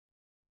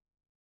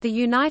The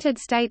United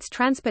States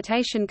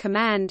Transportation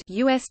Command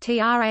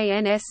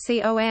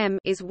 (USTRANSCOM)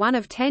 is one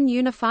of 10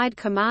 unified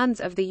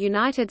commands of the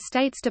United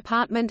States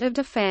Department of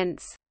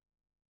Defense.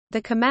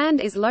 The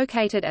command is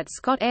located at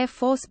Scott Air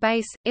Force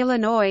Base,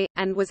 Illinois,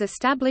 and was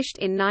established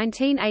in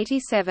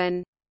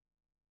 1987.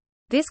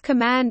 This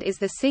command is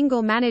the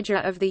single manager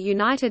of the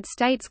United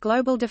States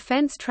Global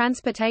Defense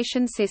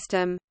Transportation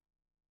System.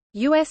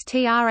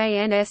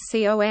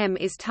 USTRANSCOM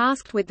is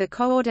tasked with the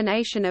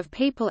coordination of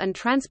people and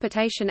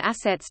transportation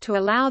assets to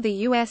allow the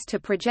U.S. to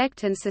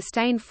project and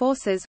sustain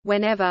forces,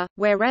 whenever,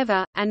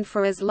 wherever, and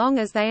for as long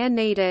as they are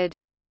needed.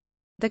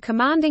 The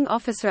commanding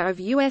officer of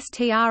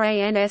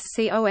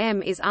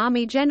USTRANSCOM is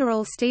Army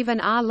General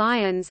Stephen R.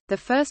 Lyons, the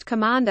first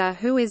commander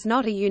who is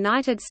not a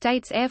United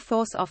States Air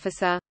Force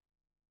officer.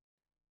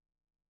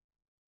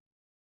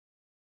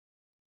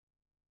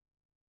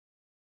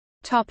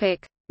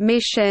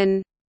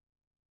 Mission.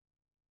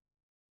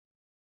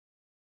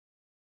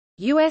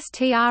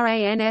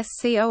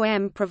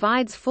 USTRANSCOM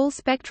provides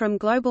full-spectrum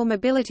global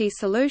mobility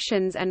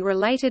solutions and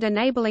related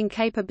enabling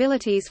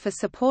capabilities for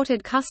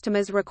supported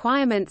customers'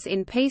 requirements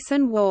in peace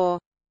and war.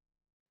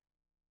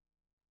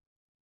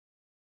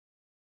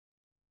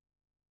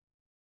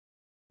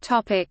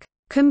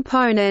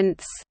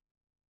 Components.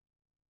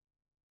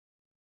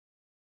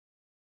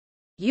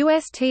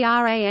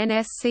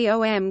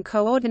 USTRANSCOM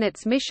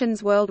coordinates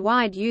missions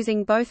worldwide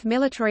using both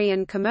military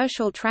and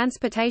commercial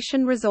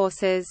transportation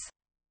resources.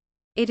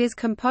 It is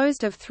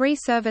composed of 3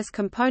 service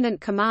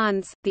component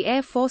commands, the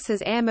Air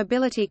Force's Air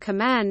Mobility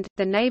Command,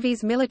 the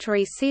Navy's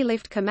Military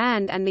Sealift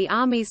Command and the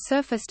Army's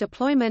Surface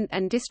Deployment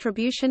and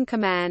Distribution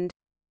Command.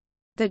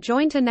 The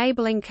Joint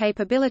Enabling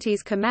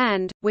Capabilities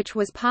Command, which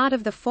was part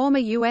of the former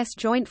U.S.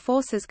 Joint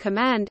Forces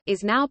Command,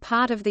 is now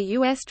part of the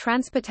U.S.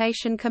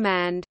 Transportation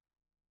Command.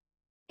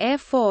 Air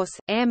Force,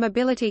 Air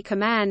Mobility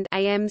Command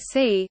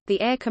 (AMC),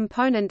 the air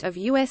component of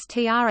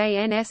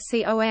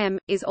USTRANSCOM,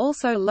 is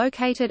also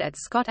located at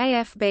Scott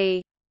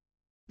AFB.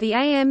 The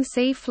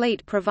AMC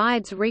fleet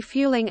provides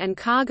refueling and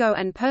cargo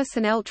and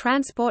personnel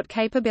transport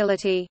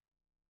capability.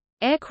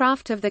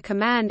 Aircraft of the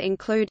command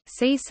include,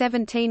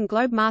 C-17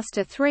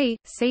 Globemaster III,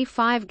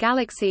 C-5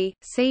 Galaxy,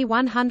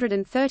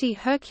 C-130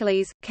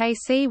 Hercules,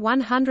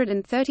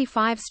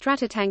 KC-135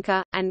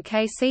 Stratotanker, and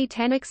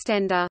KC-10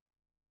 Extender.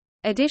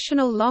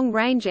 Additional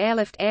long-range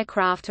airlift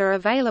aircraft are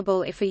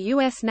available if a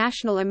U.S.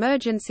 national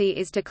emergency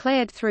is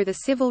declared through the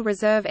Civil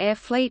Reserve Air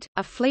Fleet,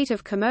 a fleet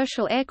of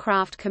commercial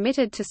aircraft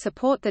committed to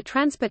support the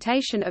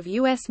transportation of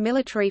U.S.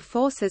 military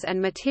forces and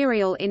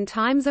material in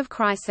times of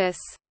crisis.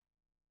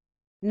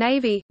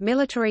 Navy,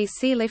 Military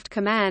Sealift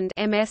Command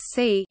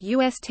 (MSC),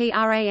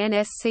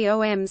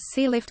 USTRANSCOM's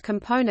sealift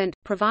component,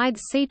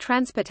 provides sea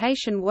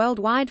transportation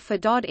worldwide for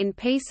DoD in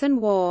peace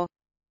and war.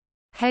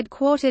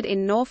 Headquartered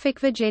in Norfolk,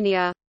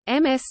 Virginia.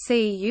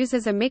 MSC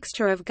uses a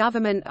mixture of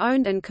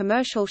government-owned and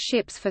commercial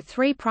ships for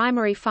 3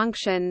 primary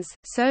functions: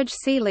 surge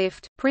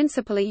sealift,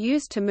 principally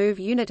used to move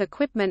unit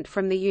equipment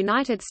from the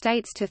United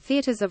States to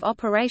theaters of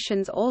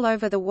operations all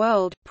over the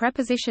world;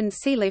 prepositioned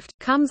sealift,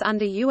 comes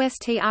under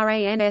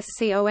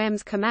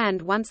USTRANSCOM's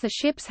command once the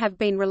ships have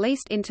been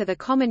released into the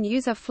common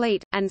user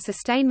fleet; and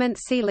sustainment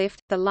sealift,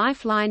 the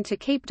lifeline to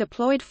keep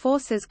deployed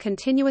forces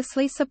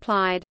continuously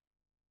supplied.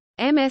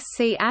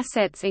 MSC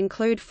assets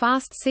include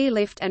fast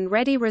sealift and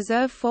ready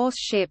reserve force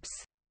ships.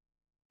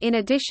 In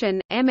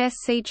addition,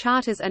 MSC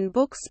charters and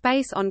books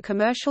space on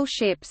commercial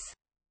ships.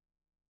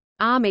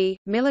 Army,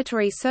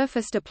 Military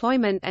Surface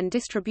Deployment and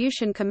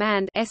Distribution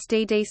Command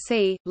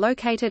 (SDDC),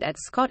 located at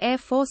Scott Air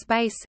Force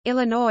Base,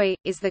 Illinois,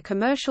 is the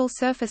commercial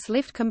surface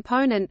lift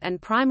component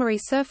and primary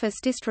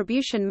surface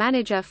distribution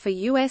manager for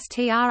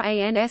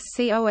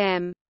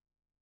USTRANSCOM.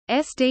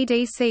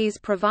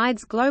 SDDCs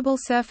provides global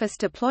surface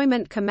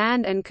deployment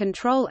command and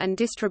control and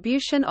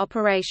distribution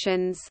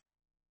operations.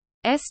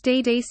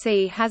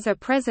 SDDC has a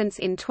presence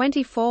in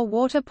 24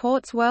 water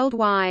ports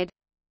worldwide.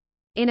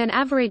 In an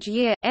average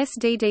year,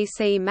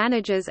 SDDC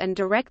manages and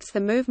directs the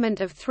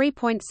movement of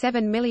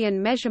 3.7 million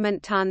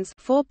measurement tons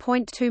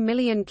 (4.2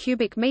 million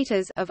cubic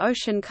meters) of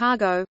ocean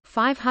cargo,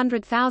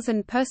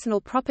 500,000 personal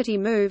property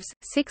moves,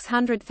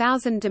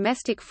 600,000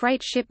 domestic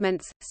freight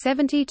shipments,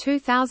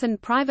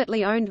 72,000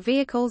 privately owned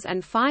vehicles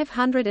and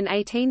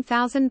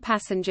 518,000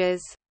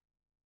 passengers.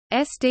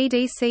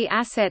 SDDC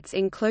assets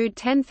include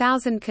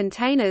 10,000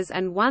 containers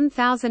and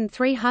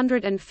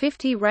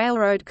 1,350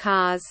 railroad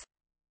cars.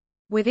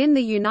 Within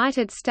the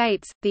United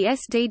States, the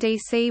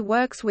SDDC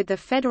works with the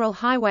Federal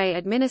Highway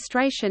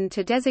Administration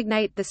to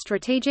designate the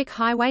strategic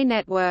highway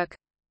network.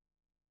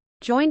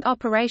 Joint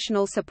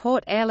Operational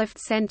Support Airlift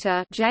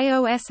Center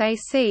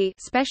 (JOSAC)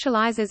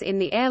 specializes in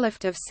the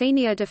airlift of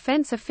senior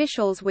defense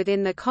officials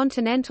within the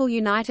continental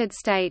United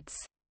States.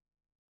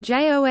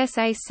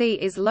 JOSAC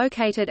is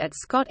located at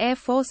Scott Air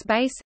Force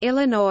Base,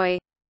 Illinois.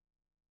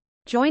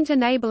 Joint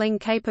Enabling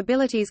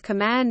Capabilities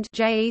Command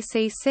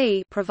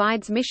 (JECC)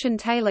 provides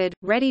mission-tailored,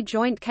 ready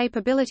joint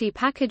capability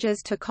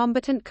packages to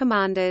combatant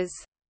commanders.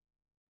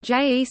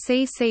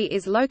 JECC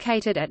is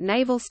located at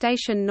Naval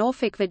Station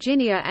Norfolk,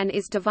 Virginia and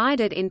is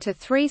divided into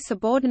 3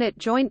 subordinate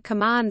joint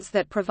commands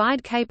that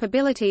provide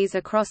capabilities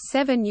across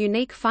 7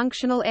 unique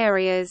functional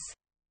areas.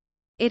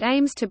 It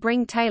aims to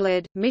bring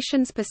tailored,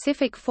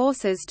 mission-specific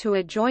forces to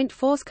a joint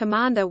force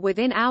commander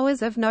within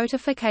hours of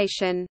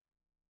notification.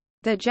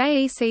 The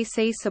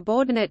JECC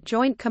subordinate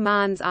joint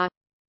commands are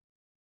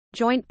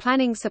Joint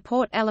Planning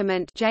Support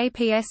Element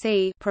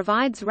 (JPSE)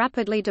 provides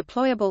rapidly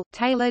deployable,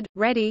 tailored,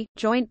 ready,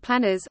 joint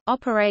planners,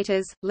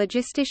 operators,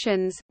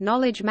 logisticians,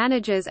 knowledge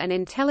managers and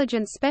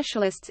intelligence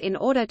specialists in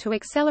order to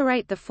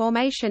accelerate the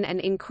formation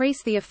and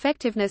increase the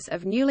effectiveness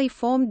of newly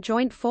formed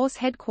Joint Force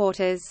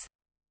Headquarters.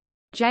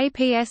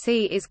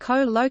 JPSE is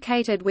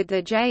co-located with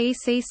the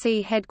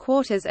JECC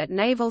headquarters at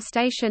Naval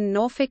Station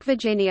Norfolk,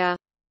 Virginia.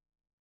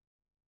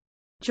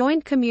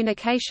 Joint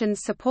Communications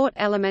Support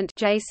Element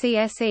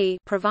 (JCSE)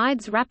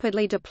 provides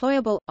rapidly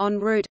deployable, en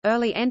route,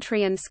 early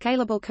entry and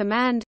scalable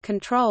command,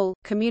 control,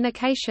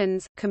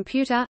 communications,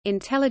 computer,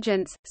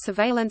 intelligence,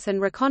 surveillance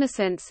and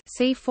reconnaissance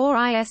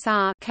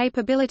 (C4ISR)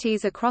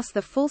 capabilities across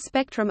the full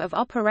spectrum of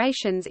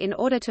operations in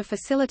order to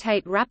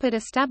facilitate rapid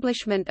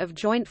establishment of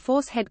Joint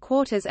Force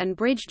Headquarters and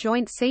bridge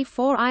joint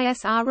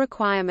C4ISR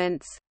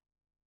requirements.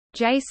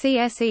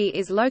 JCSE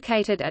is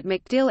located at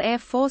MacDill Air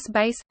Force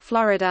Base,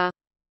 Florida.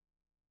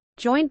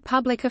 Joint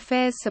Public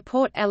Affairs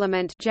Support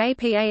Element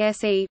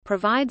 (JPASE)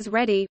 provides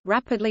ready,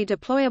 rapidly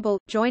deployable,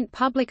 joint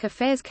public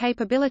affairs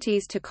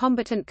capabilities to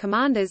combatant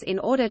commanders in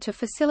order to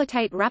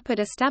facilitate rapid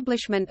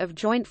establishment of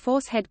joint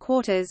force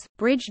headquarters,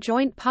 bridge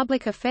joint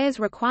public affairs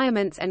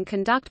requirements and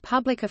conduct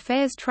public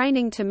affairs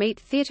training to meet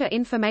theater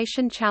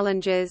information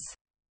challenges.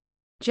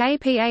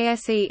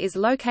 JPASE is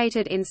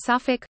located in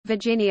Suffolk,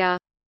 Virginia.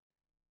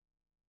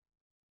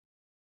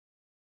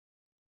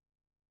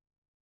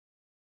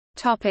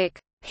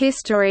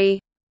 History.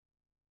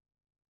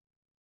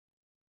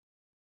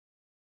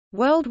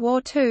 World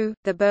War II,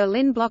 the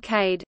Berlin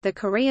blockade, the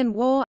Korean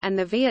War, and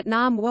the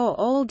Vietnam War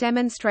all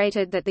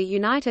demonstrated that the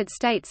United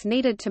States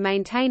needed to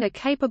maintain a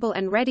capable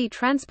and ready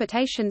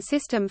transportation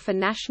system for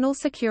national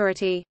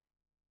security.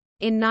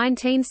 In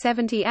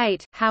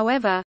 1978,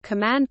 however,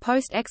 Command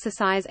Post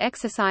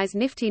Exercise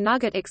Nifty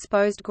Nugget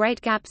exposed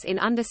great gaps in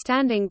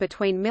understanding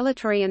between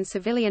military and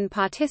civilian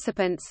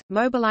participants,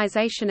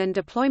 mobilization and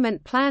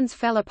deployment plans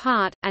fell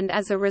apart, and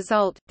as a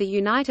result, the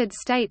United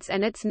States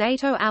and its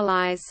NATO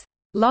allies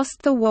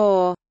lost the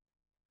war.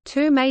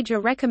 2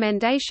 major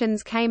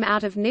recommendations came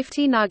out of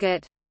Nifty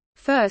Nugget.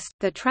 First,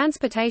 the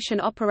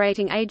Transportation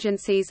Operating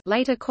Agencies,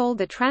 later called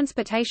the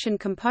Transportation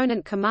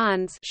Component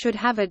Commands, should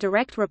have a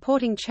direct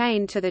reporting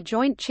chain to the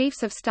Joint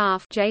Chiefs of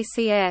Staff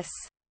 (JCS).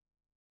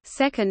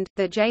 Second,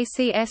 the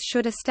JCS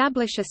should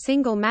establish a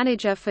single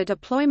manager for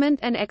deployment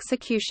and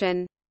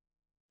execution.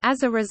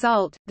 As a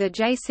result, the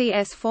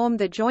JCS formed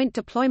the Joint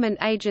Deployment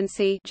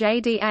Agency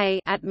 (JDA)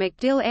 at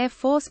MacDill Air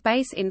Force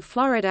Base in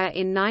Florida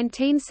in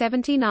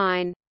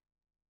 1979.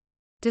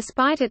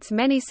 Despite its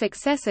many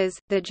successes,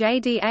 the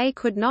JDA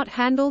could not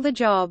handle the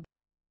job.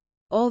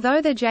 Although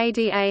the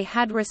JDA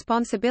had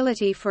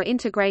responsibility for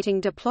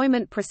integrating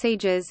deployment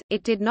procedures,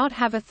 it did not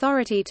have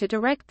authority to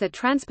direct the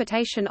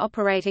transportation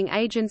operating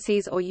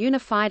agencies or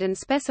unified and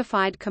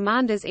specified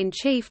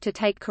commanders-in-chief to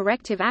take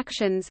corrective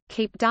actions,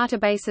 keep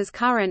databases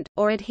current,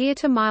 or adhere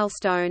to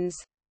milestones.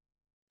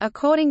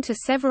 According to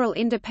several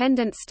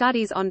independent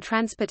studies on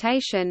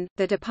transportation,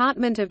 the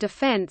Department of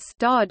Defense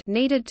 (DoD)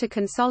 needed to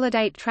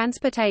consolidate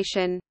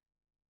transportation.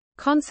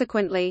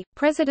 Consequently,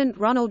 President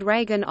Ronald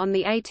Reagan on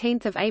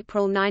 18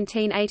 April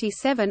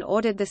 1987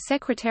 ordered the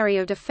Secretary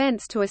of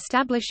Defense to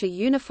establish a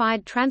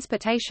Unified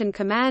Transportation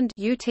Command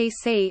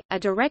 (UTC), a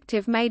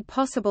directive made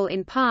possible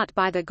in part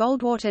by the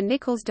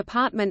Goldwater-Nichols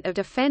Department of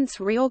Defense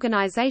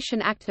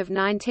Reorganization Act of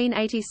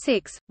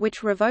 1986,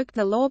 which revoked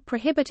the law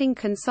prohibiting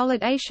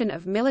consolidation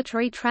of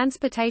military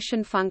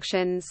transportation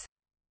functions.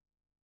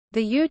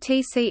 The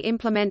UTC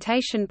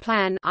Implementation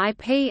Plan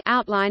 (IP)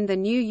 outlined the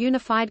new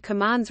Unified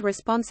Command's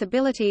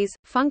responsibilities,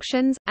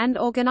 functions, and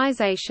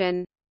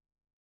organization.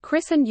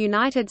 Christened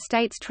United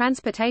States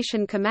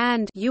Transportation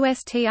Command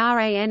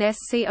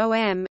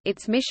 (USTRANSCOM),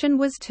 its mission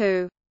was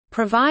to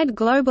provide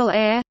global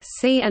air,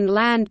 sea and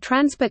land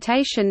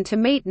transportation to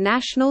meet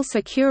national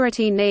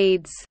security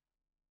needs.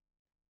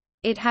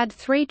 It had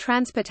 3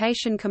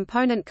 transportation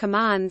component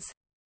commands: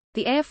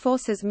 the Air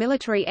Force's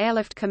Military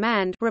Airlift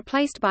Command,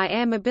 replaced by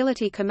Air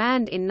Mobility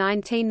Command in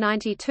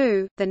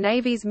 1992, the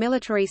Navy's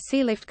Military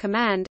Sealift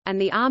Command, and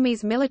the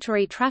Army's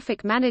Military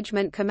Traffic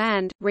Management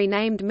Command,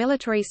 renamed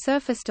Military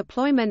Surface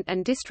Deployment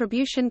and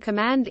Distribution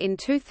Command in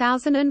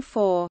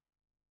 2004.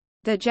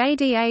 The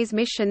JDA's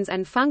missions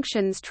and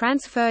functions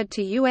transferred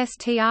to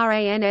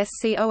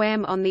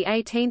USTRANSCOM on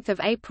 18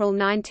 April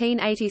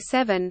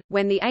 1987,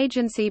 when the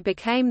agency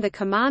became the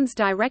Command's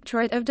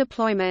Directorate of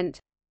Deployment.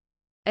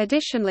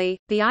 Additionally,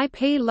 the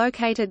IP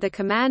located the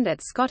command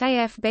at Scott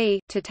AFB,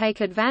 to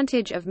take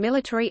advantage of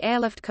Military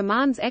Airlift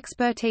Command's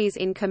expertise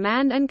in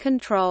command and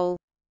control.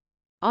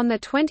 On the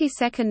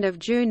 22nd of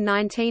June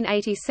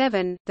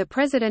 1987, the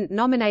President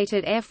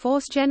nominated Air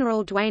Force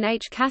General Dwayne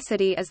H.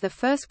 Cassidy as the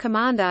first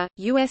commander,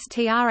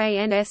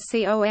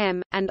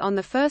 USTRANSCOM, and on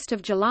 1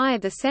 July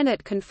the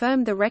Senate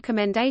confirmed the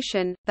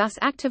recommendation, thus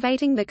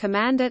activating the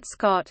command at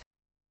Scott.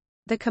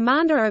 The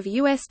commander of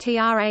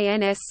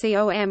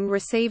USTRANSCOM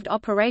received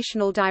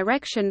operational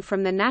direction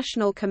from the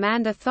National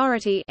Command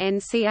Authority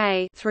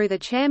 (NCA) through the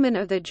chairman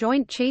of the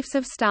Joint Chiefs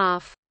of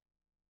Staff.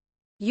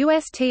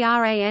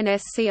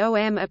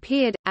 USTRANSCOM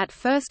appeared, at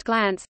first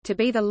glance, to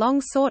be the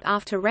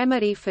long-sought-after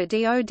remedy for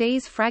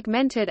DoD's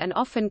fragmented and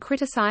often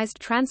criticized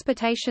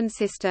transportation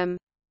system.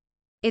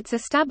 Its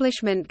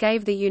establishment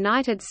gave the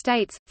United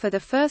States, for the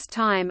first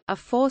time, a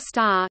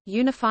 4-star,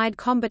 unified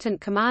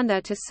combatant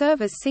commander to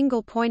serve as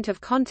single point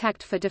of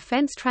contact for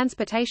Defense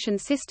Transportation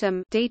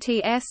System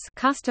 (DTS)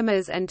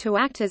 customers and to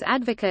act as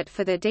advocate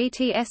for the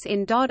DTS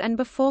in DOD and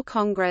before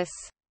Congress.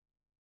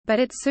 But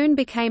it soon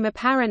became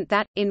apparent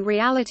that, in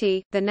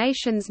reality, the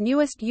nation's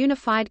newest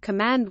unified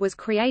command was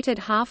created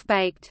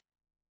half-baked.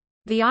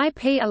 The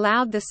IP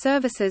allowed the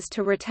services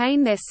to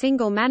retain their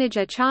single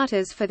manager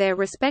charters for their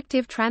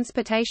respective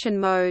transportation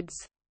modes.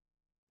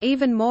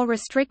 Even more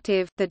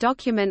restrictive, the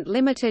document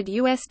limited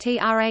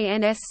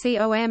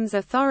USTRANSCOM's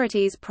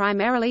authorities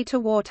primarily to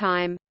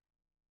wartime.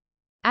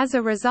 As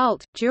a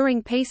result,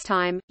 during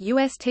peacetime,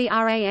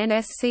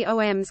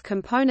 USTRANSCOM's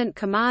component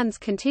commands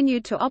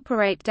continued to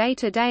operate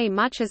day-to-day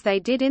much as they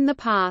did in the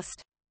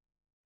past.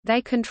 They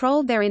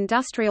controlled their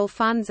industrial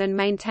funds and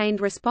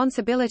maintained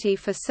responsibility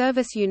for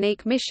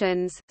service-unique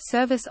missions,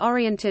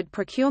 service-oriented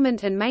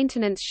procurement and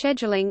maintenance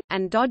scheduling,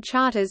 and DOD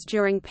charters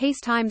during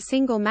peacetime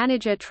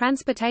single-manager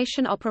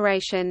transportation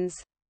operations.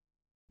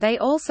 They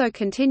also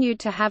continued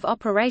to have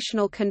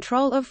operational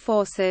control of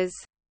forces.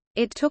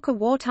 It took a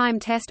wartime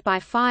test by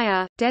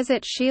fire,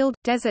 Desert Shield,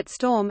 Desert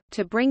Storm,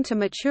 to bring to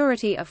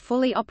maturity a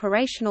fully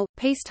operational,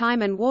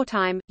 peacetime and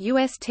wartime,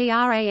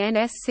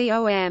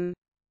 USTRANSCOM.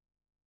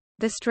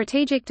 The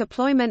strategic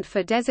deployment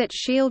for Desert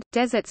Shield,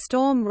 Desert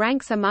Storm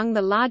ranks among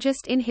the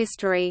largest in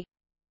history.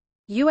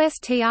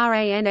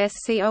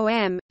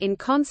 USTRANSCOM, in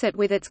concert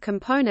with its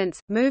components,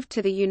 moved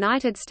to the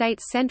United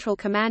States Central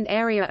Command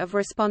Area of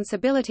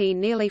Responsibility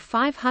nearly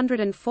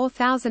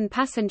 504,000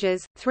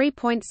 passengers,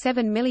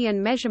 3.7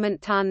 million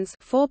measurement tons,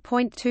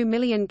 4.2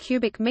 million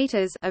cubic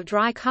meters of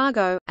dry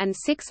cargo, and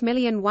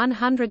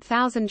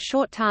 6,100,000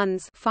 short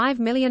tons,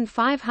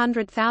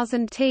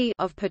 5,500,000 t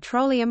of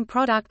petroleum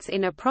products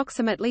in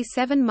approximately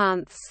 7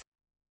 months.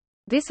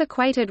 This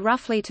equated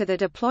roughly to the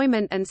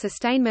deployment and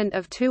sustainment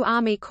of 2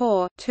 Army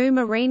Corps, 2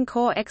 Marine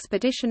Corps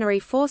Expeditionary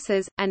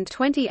Forces, and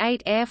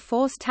 28 Air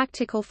Force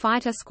tactical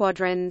fighter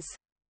squadrons.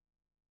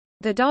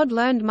 The DoD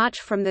learned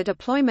much from the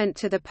deployment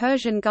to the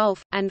Persian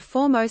Gulf, and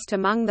foremost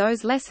among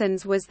those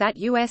lessons was that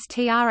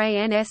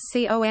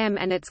USTRANSCOM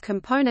and its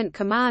component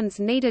commands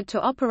needed to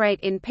operate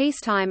in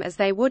peacetime as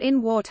they would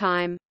in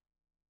wartime.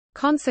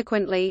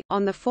 Consequently,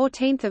 on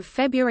 14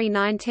 February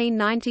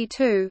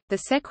 1992, the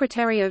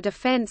Secretary of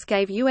Defense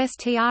gave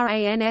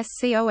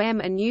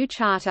USTRANSCOM a new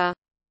charter.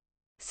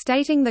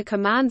 Stating the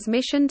command's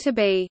mission to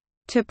be,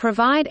 "to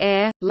provide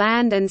air,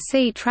 land and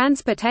sea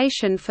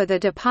transportation for the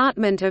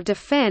Department of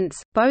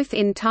Defense, both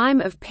in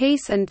time of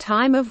peace and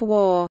time of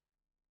war."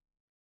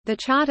 The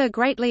charter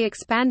greatly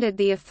expanded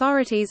the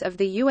authorities of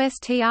the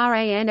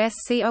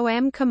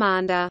USTRANSCOM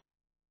commander.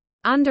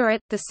 Under it,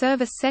 the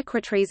service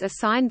secretaries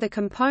assigned the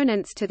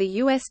components to the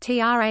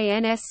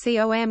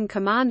USTRANSCOM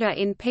commander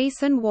in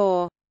peace and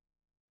war.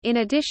 In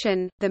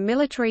addition, the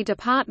military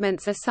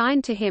departments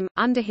assigned to him,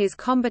 under his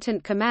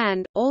combatant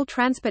command, all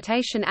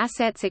transportation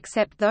assets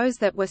except those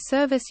that were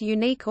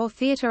service-unique or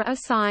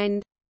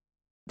theater-assigned.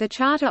 The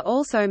charter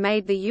also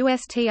made the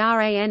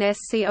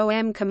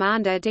USTRANSCOM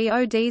commander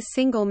DoD's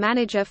single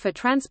manager for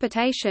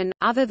transportation,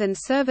 other than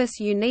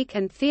service-unique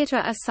and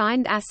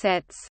theater-assigned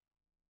assets.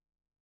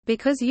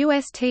 Because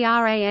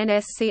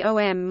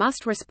USTRANSCOM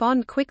must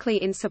respond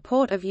quickly in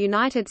support of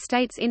United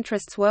States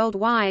interests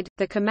worldwide,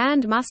 the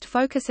command must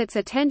focus its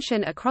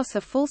attention across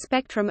a full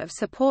spectrum of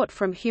support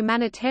from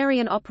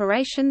humanitarian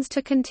operations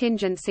to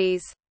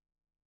contingencies.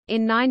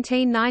 In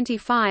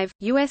 1995,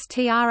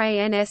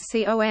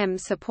 USTRANSCOM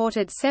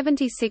supported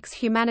 76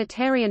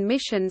 humanitarian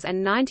missions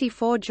and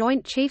 94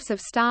 Joint Chiefs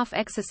of Staff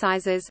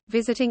exercises,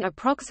 visiting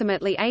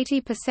approximately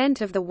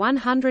 80% of the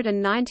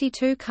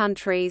 192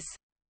 countries.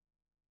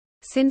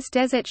 Since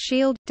Desert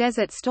Shield,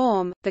 Desert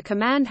Storm, the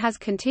command has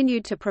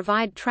continued to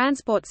provide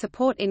transport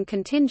support in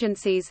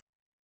contingencies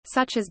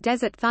such as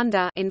Desert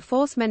Thunder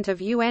enforcement of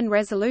UN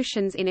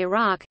resolutions in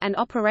Iraq and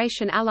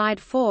Operation Allied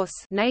Force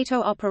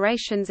NATO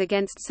operations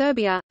against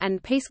Serbia,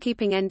 and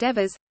peacekeeping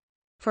endeavors.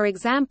 For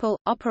example,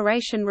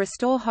 Operation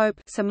Restore Hope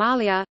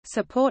Somalia,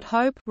 Support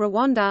Hope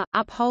Rwanda,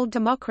 Uphold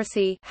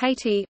Democracy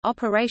Haiti,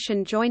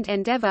 Operation Joint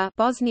Endeavour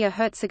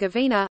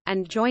Bosnia-Herzegovina,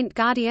 and Joint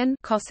Guardian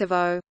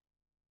Kosovo.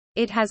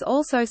 It has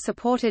also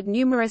supported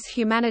numerous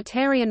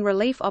humanitarian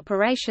relief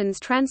operations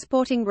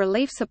transporting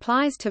relief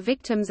supplies to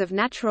victims of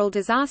natural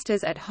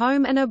disasters at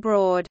home and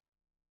abroad.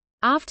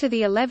 After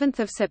the 11th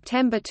of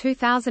September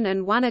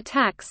 2001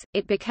 attacks,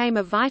 it became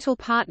a vital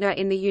partner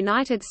in the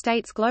United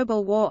States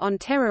global war on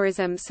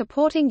terrorism,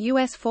 supporting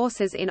U.S.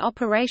 forces in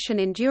Operation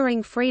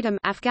Enduring Freedom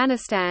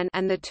Afghanistan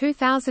and the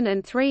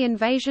 2003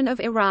 invasion of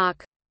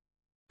Iraq.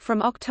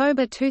 From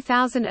October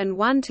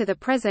 2001 to the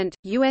present,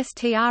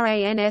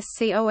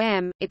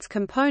 USTRANSCOM, its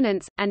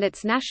components, and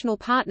its national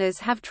partners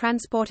have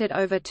transported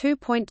over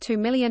 2.2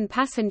 million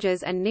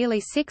passengers and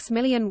nearly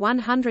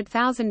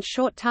 6,100,000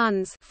 short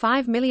tons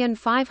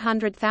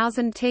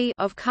 (5,500,000 t)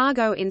 of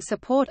cargo in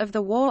support of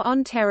the war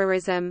on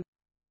terrorism.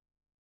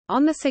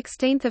 On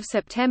 16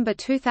 September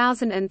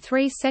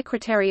 2003,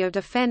 Secretary of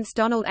Defense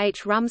Donald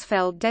H.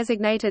 Rumsfeld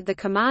designated the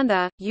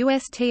commander,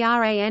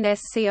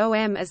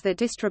 USTRANSCOM, as the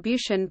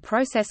Distribution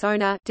Process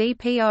Owner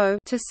 (DPO)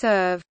 to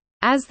serve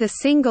as the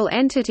single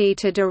entity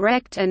to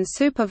direct and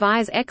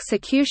supervise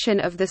execution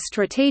of the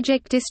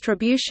strategic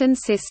distribution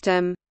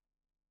system.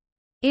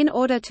 In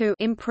order to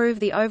improve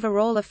the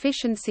overall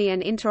efficiency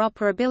and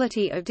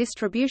interoperability of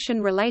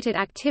distribution-related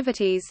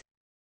activities,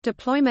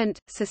 deployment,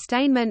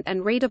 sustainment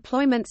and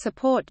redeployment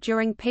support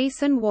during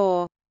peace and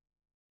war.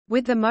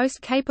 With the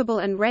most capable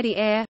and ready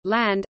air,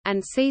 land,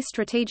 and sea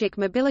strategic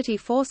mobility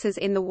forces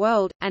in the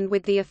world, and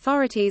with the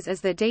authorities as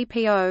the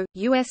DPO,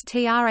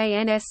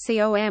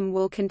 USTRANSCOM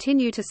will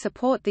continue to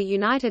support the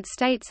United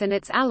States and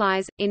its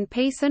allies, in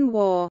peace and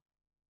war.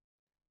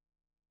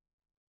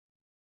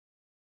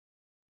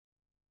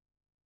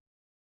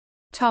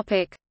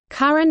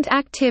 Current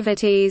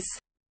activities.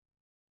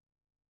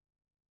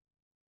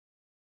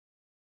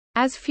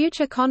 As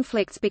future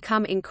conflicts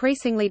become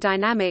increasingly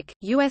dynamic,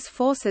 U.S.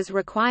 forces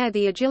require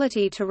the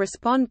agility to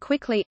respond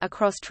quickly,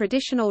 across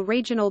traditional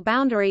regional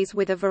boundaries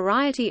with a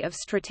variety of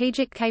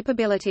strategic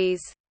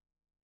capabilities.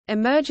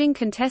 Emerging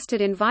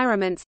contested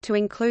environments, to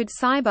include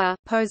cyber,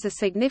 pose a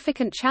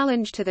significant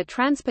challenge to the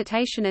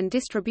transportation and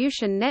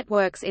distribution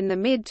networks in the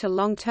mid to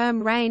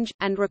long-term range,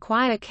 and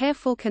require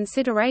careful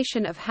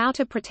consideration of how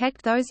to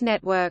protect those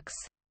networks.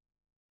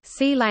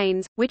 Sea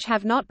lanes, which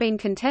have not been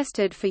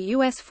contested for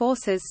U.S.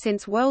 forces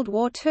since World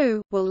War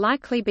II, will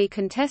likely be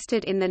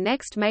contested in the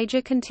next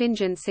major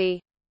contingency.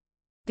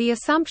 The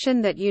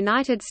assumption that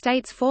United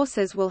States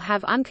forces will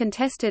have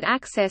uncontested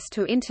access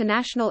to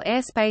international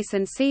airspace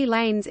and sea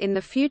lanes in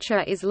the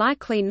future is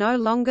likely no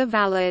longer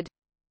valid.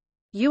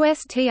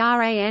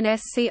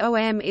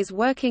 USTRANSCOM is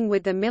working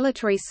with the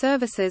military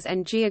services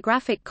and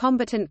geographic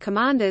combatant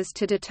commanders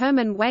to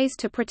determine ways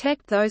to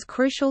protect those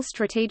crucial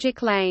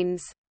strategic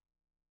lanes.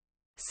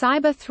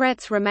 Cyber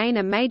threats remain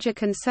a major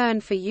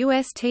concern for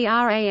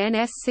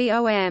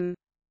USTRANSCOM.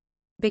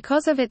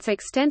 Because of its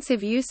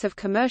extensive use of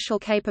commercial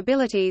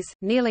capabilities,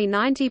 nearly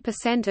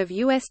 90% of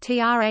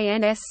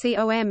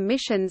USTRANSCOM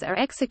missions are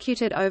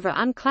executed over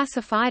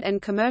unclassified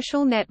and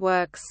commercial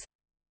networks.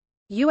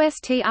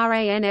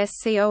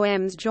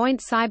 USTRANSCOM's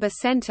Joint Cyber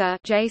Center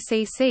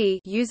 (JCC)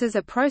 uses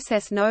a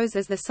process known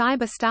as the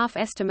Cyber Staff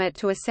Estimate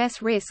to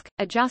assess risk,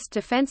 adjust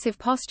defensive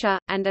posture,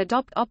 and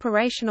adopt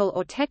operational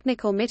or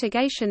technical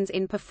mitigations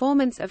in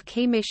performance of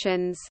key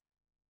missions.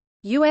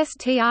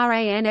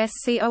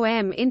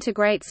 USTRANSCOM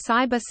integrates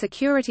cyber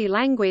security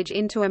language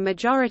into a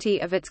majority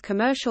of its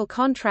commercial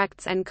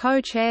contracts and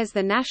co-chairs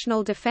the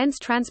National Defense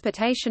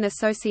Transportation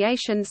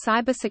Association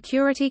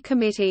Cybersecurity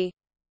Committee.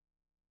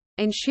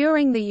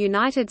 Ensuring the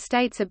United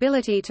States'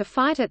 ability to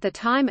fight at the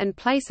time and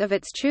place of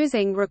its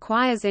choosing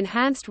requires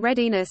enhanced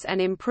readiness and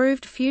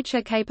improved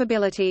future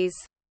capabilities.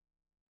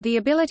 The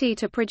ability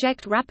to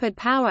project rapid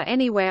power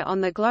anywhere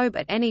on the globe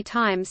at any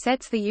time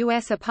sets the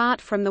U.S. apart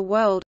from the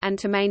world, and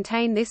to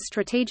maintain this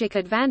strategic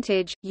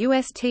advantage,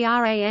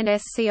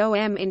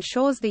 USTRANSCOM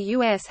ensures the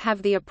U.S.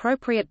 have the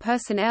appropriate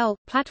personnel,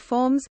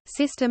 platforms,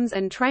 systems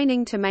and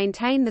training to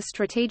maintain the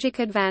strategic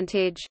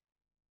advantage.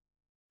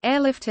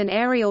 Airlift and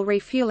aerial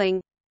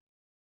refueling.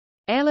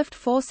 Airlift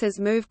forces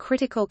move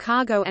critical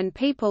cargo and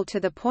people to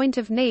the point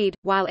of need,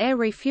 while air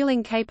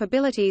refueling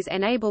capabilities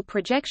enable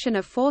projection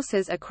of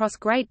forces across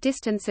great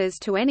distances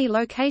to any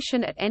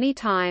location at any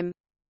time.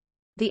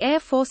 The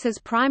Air Force's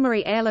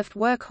primary airlift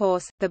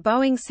workhorse, the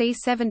Boeing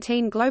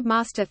C-17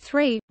 Globemaster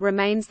III,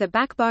 remains the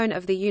backbone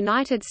of the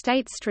United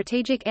States'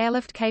 strategic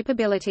airlift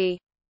capability.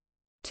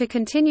 To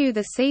continue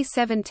the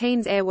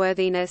C-17's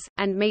airworthiness,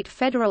 and meet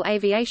Federal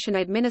Aviation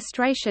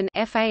Administration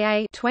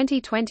 (FAA)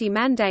 2020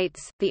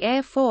 mandates, the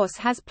Air Force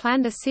has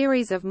planned a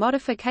series of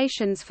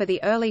modifications for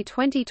the early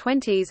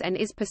 2020s and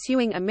is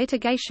pursuing a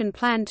mitigation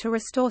plan to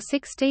restore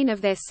 16 of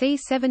their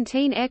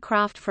C-17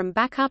 aircraft from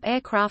backup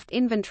aircraft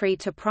inventory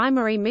to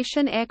primary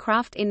mission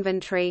aircraft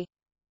inventory.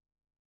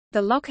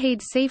 The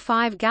Lockheed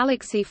C-5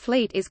 Galaxy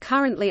fleet is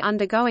currently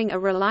undergoing a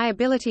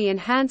reliability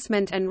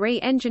enhancement and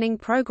re-engining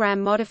program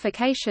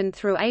modification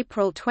through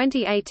April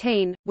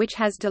 2018, which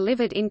has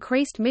delivered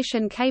increased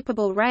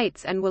mission-capable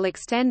rates and will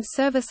extend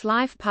service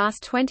life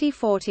past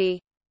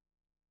 2040.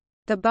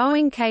 The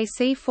Boeing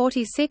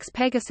KC-46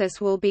 Pegasus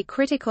will be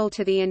critical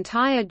to the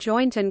entire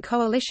joint and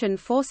coalition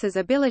forces'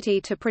 ability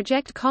to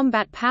project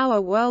combat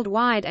power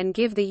worldwide and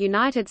give the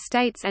United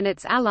States and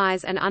its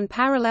allies an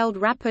unparalleled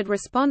rapid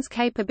response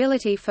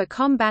capability for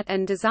combat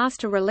and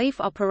disaster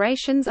relief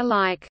operations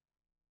alike.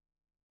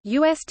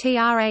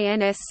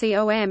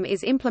 USTRANSCOM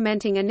is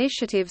implementing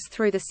initiatives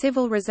through the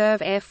Civil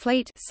Reserve Air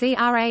Fleet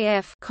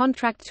 (CRAF)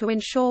 contract to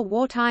ensure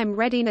wartime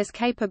readiness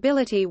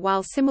capability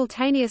while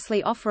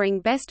simultaneously offering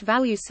best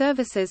value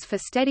services for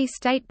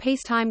steady-state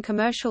peacetime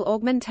commercial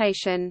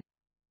augmentation.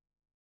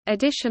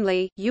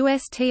 Additionally,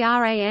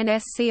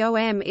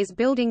 USTRANSCOM is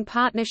building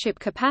partnership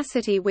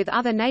capacity with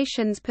other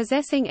nations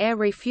possessing air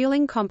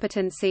refueling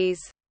competencies.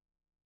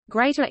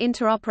 Greater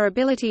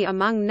interoperability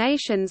among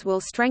nations will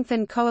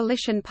strengthen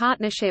coalition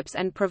partnerships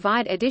and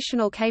provide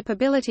additional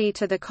capability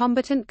to the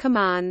combatant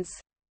commands.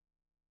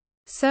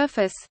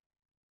 Surface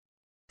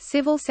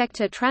Civil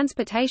sector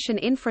transportation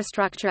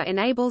infrastructure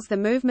enables the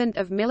movement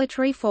of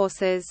military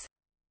forces.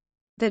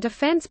 The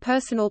Defense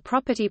Personal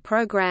Property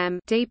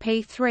Program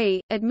 (DP3),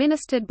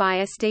 administered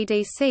by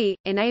SDDC,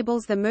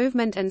 enables the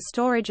movement and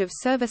storage of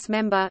service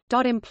member,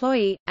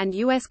 employee, and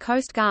U.S.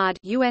 Coast Guard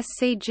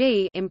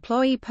 (USCG)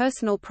 employee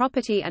personal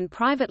property and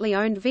privately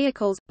owned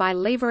vehicles, by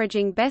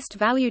leveraging best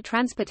value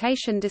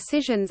transportation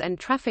decisions and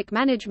traffic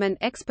management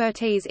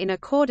expertise in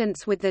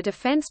accordance with the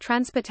Defense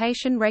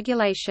Transportation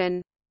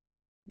Regulation.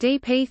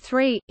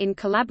 DP3, in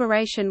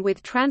collaboration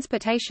with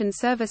Transportation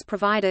Service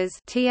Providers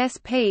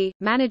 (TSP),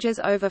 manages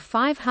over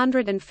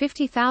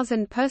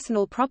 550,000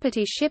 personal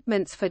property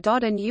shipments for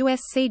DoD and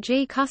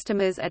USCG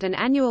customers at an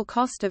annual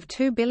cost of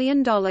 $2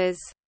 billion.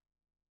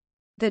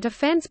 The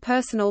Defense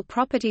Personal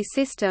Property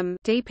System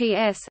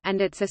 (DPS)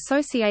 and its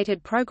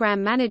associated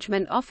Program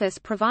Management Office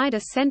provide a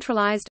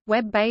centralized,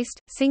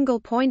 web-based,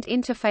 single-point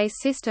interface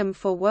system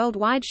for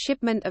worldwide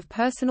shipment of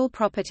personal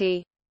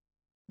property.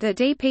 The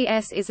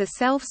DPS is a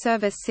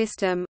self-service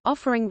system,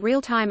 offering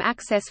real-time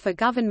access for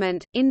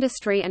government,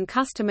 industry and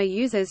customer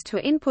users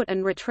to input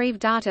and retrieve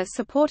data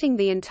supporting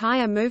the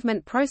entire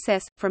movement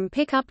process, from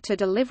pickup to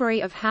delivery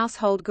of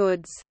household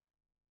goods.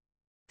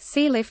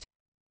 Sealift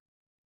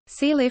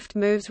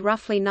moves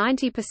roughly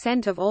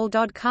 90% of all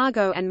DoD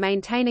cargo, and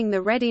maintaining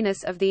the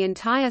readiness of the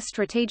entire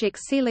strategic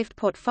sealift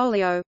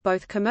portfolio,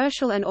 both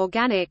commercial and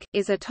organic,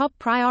 is a top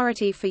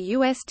priority for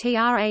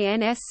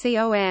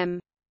USTRANSCOM.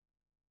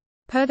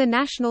 Per the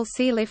National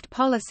Sealift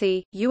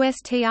Policy,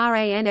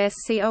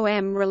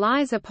 USTRANSCOM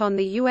relies upon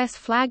the U.S.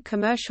 flag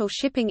commercial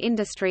shipping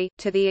industry,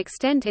 to the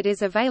extent it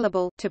is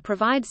available, to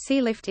provide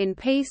sealift in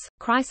peace,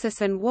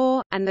 crisis and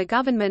war, and the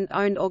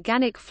government-owned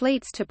organic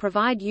fleets to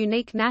provide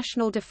unique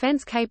national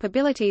defense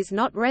capabilities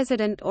not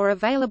resident or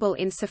available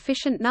in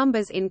sufficient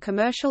numbers in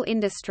commercial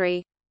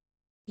industry.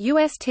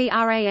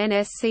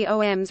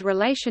 USTRANSCOM's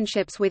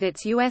relationships with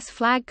its U.S.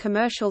 flag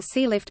commercial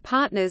sealift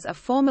partners are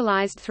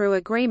formalized through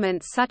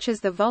agreements such as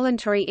the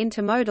Voluntary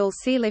Intermodal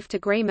Sealift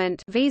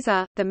Agreement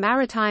 (VISA), the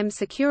Maritime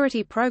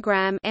Security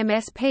Program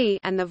 (MSP),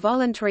 and the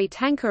Voluntary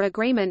Tanker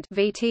Agreement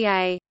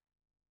 (VTA).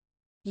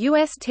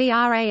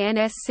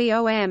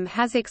 USTRANSCOM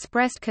has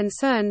expressed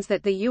concerns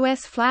that the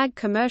U.S. flag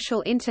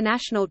commercial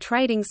international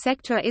trading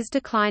sector is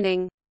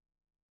declining.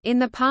 In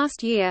the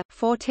past year,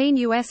 14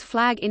 U.S.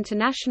 flag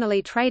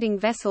internationally trading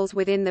vessels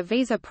within the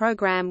visa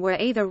program were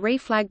either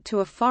reflagged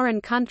to a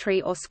foreign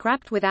country or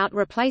scrapped without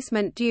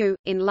replacement due,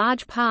 in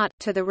large part,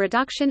 to the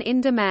reduction in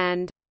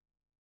demand.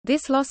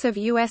 This loss of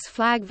U.S.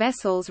 flag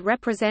vessels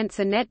represents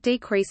a net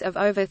decrease of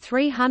over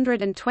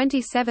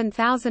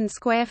 327,000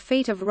 square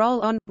feet of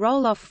roll-on,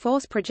 roll-off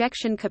force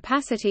projection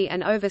capacity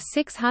and over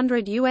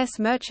 600 U.S.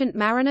 merchant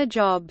mariner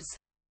jobs.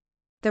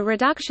 The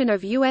reduction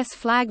of U.S.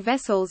 flag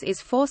vessels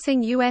is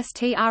forcing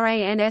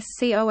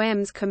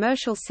USTRANSCOM's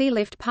commercial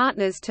sealift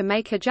partners to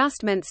make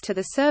adjustments to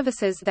the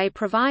services they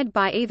provide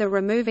by either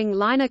removing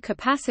liner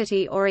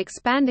capacity or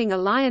expanding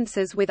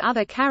alliances with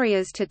other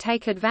carriers to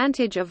take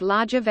advantage of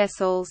larger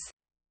vessels.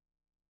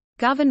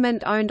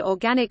 Government-owned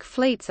organic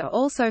fleets are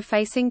also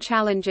facing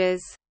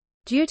challenges.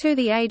 Due to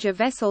the age of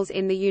vessels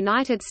in the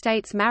United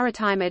States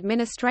Maritime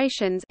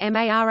Administration's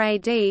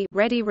MARAD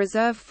Ready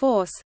Reserve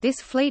Force, this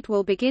fleet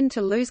will begin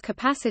to lose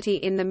capacity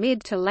in the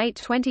mid to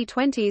late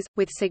 2020s,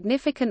 with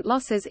significant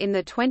losses in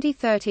the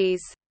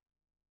 2030s.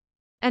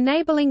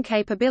 Enabling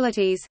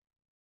capabilities.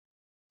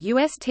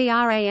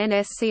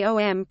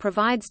 USTRANSCOM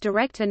provides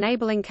direct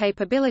enabling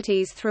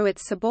capabilities through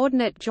its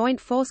subordinate Joint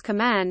Force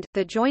Command,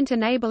 the Joint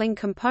Enabling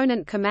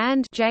Component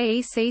Command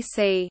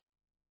 (JECC).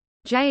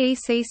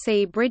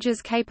 JECC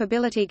bridges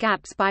capability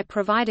gaps by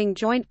providing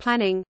joint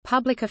planning,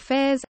 public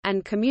affairs,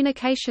 and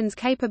communications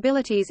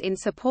capabilities in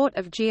support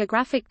of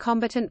geographic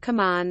combatant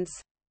commands.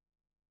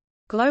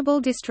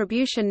 Global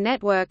Distribution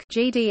Network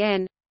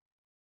 (GDN).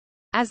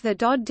 As the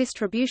DoD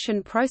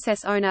Distribution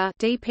Process Owner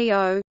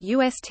 (DPO),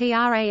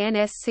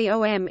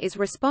 USTRANSCOM is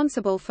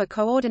responsible for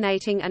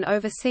coordinating and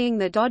overseeing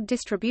the DoD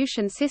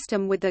distribution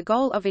system with the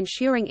goal of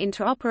ensuring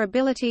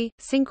interoperability,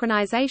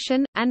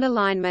 synchronization, and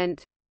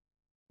alignment.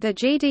 The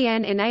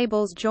GDN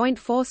enables joint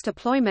force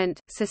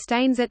deployment,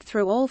 sustains it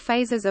through all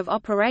phases of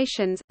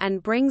operations,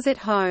 and brings it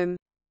home.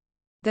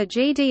 The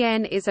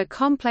GDN is a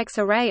complex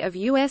array of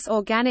U.S.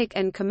 organic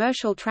and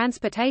commercial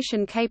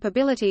transportation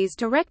capabilities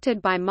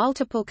directed by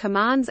multiple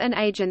commands and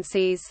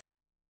agencies.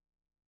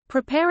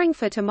 Preparing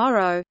for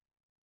tomorrow.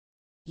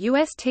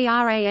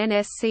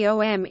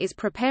 USTRANSCOM is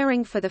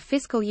preparing for the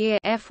fiscal year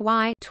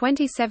FY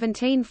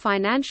 2017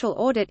 financial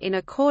audit in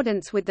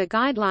accordance with the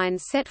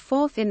guidelines set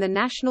forth in the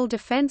National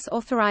Defense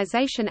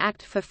Authorization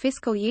Act for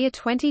fiscal year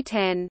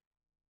 2010.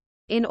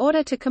 In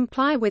order to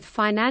comply with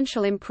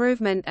Financial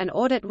Improvement and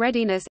Audit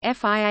Readiness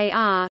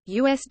 (FIAR),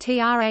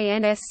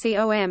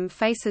 USTRANSCOM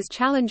faces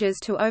challenges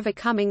to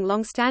overcoming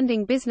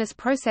long-standing business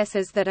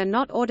processes that are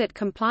not audit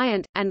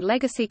compliant, and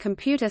legacy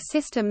computer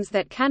systems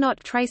that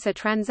cannot trace a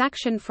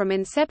transaction from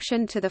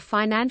inception to the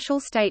financial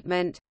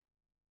statement.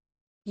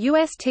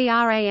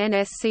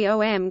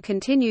 USTRANSCOM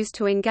continues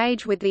to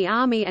engage with the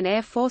Army and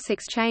Air Force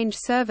Exchange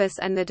Service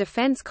and the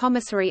Defense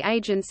Commissary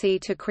Agency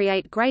to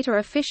create greater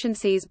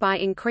efficiencies by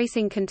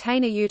increasing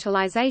container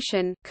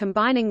utilization,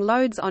 combining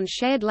loads on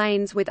shared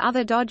lanes with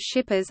other Dodge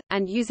shippers,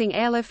 and using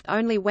airlift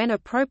only when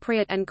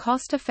appropriate and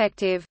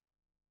cost-effective.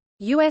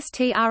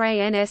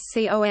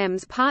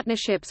 USTRANSCOM's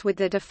partnerships with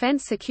the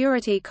Defense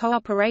Security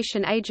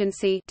Cooperation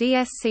Agency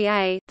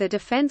 (DSCA), the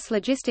Defense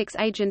Logistics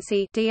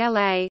Agency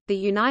 (DLA), the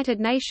United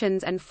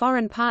Nations and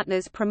foreign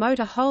partners promote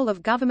a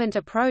whole-of-government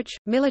approach,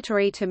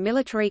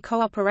 military-to-military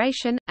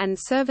cooperation, and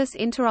service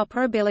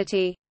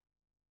interoperability.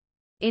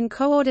 In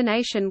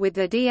coordination with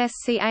the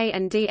DSCA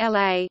and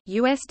DLA,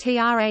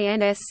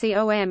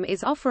 USTRANSCOM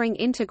is offering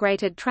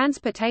integrated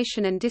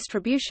transportation and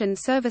distribution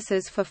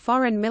services for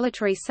foreign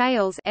military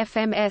sales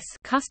 (FMS)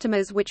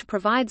 customers, which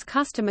provides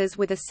customers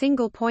with a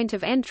single point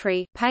of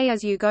entry,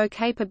 pay-as-you-go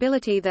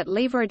capability that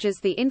leverages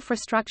the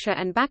infrastructure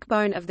and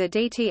backbone of the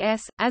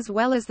DTS, as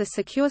well as the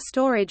secure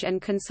storage and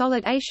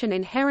consolidation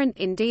inherent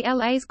in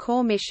DLA's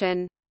core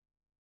mission.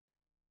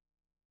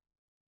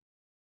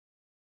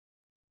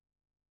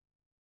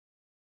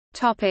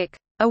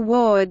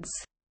 Awards.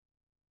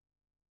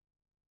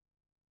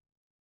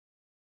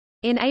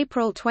 In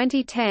April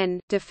 2010,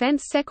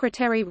 Defense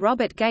Secretary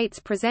Robert Gates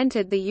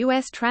presented the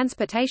U.S.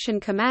 Transportation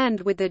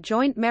Command with the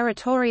Joint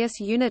Meritorious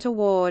Unit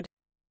Award.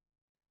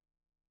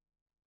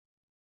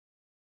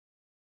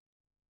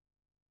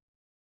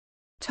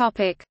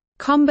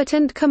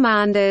 Combatant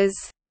Commanders.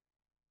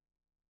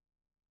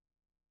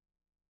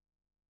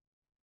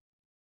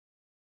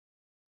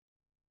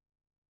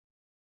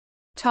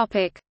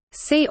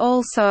 See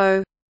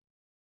also: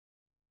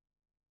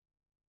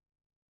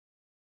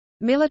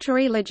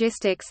 Military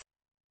logistics,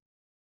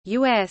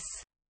 U.S.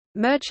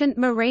 Merchant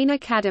Marine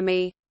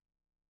Academy.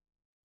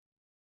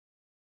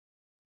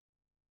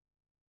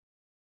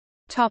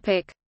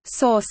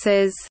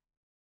 Sources.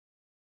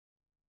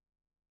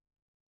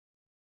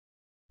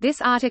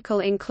 This article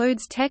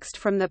includes text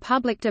from the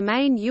public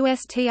domain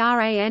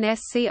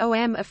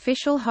USTRANSCOM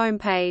official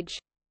homepage.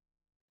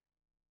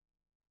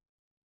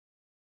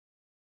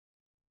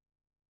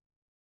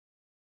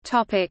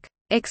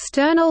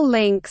 External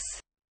links.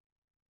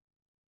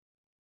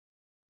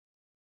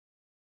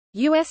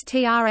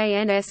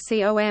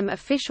 USTRANSCOM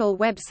official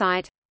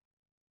website,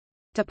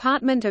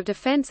 Department of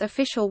Defense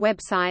official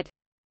website,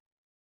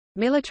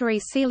 Military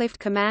Sealift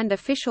Command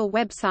official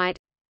website,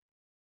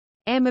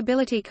 Air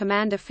Mobility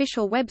Command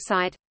official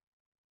website,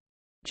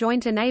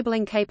 Joint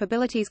Enabling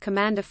Capabilities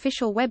Command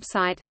official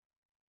website,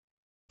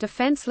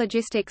 Defense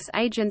Logistics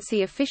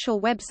Agency official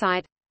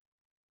website,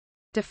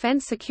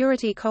 Defense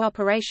Security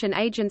Cooperation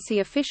Agency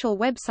official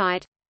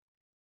website,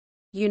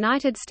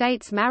 United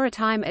States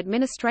Maritime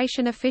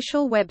Administration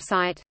official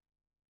website.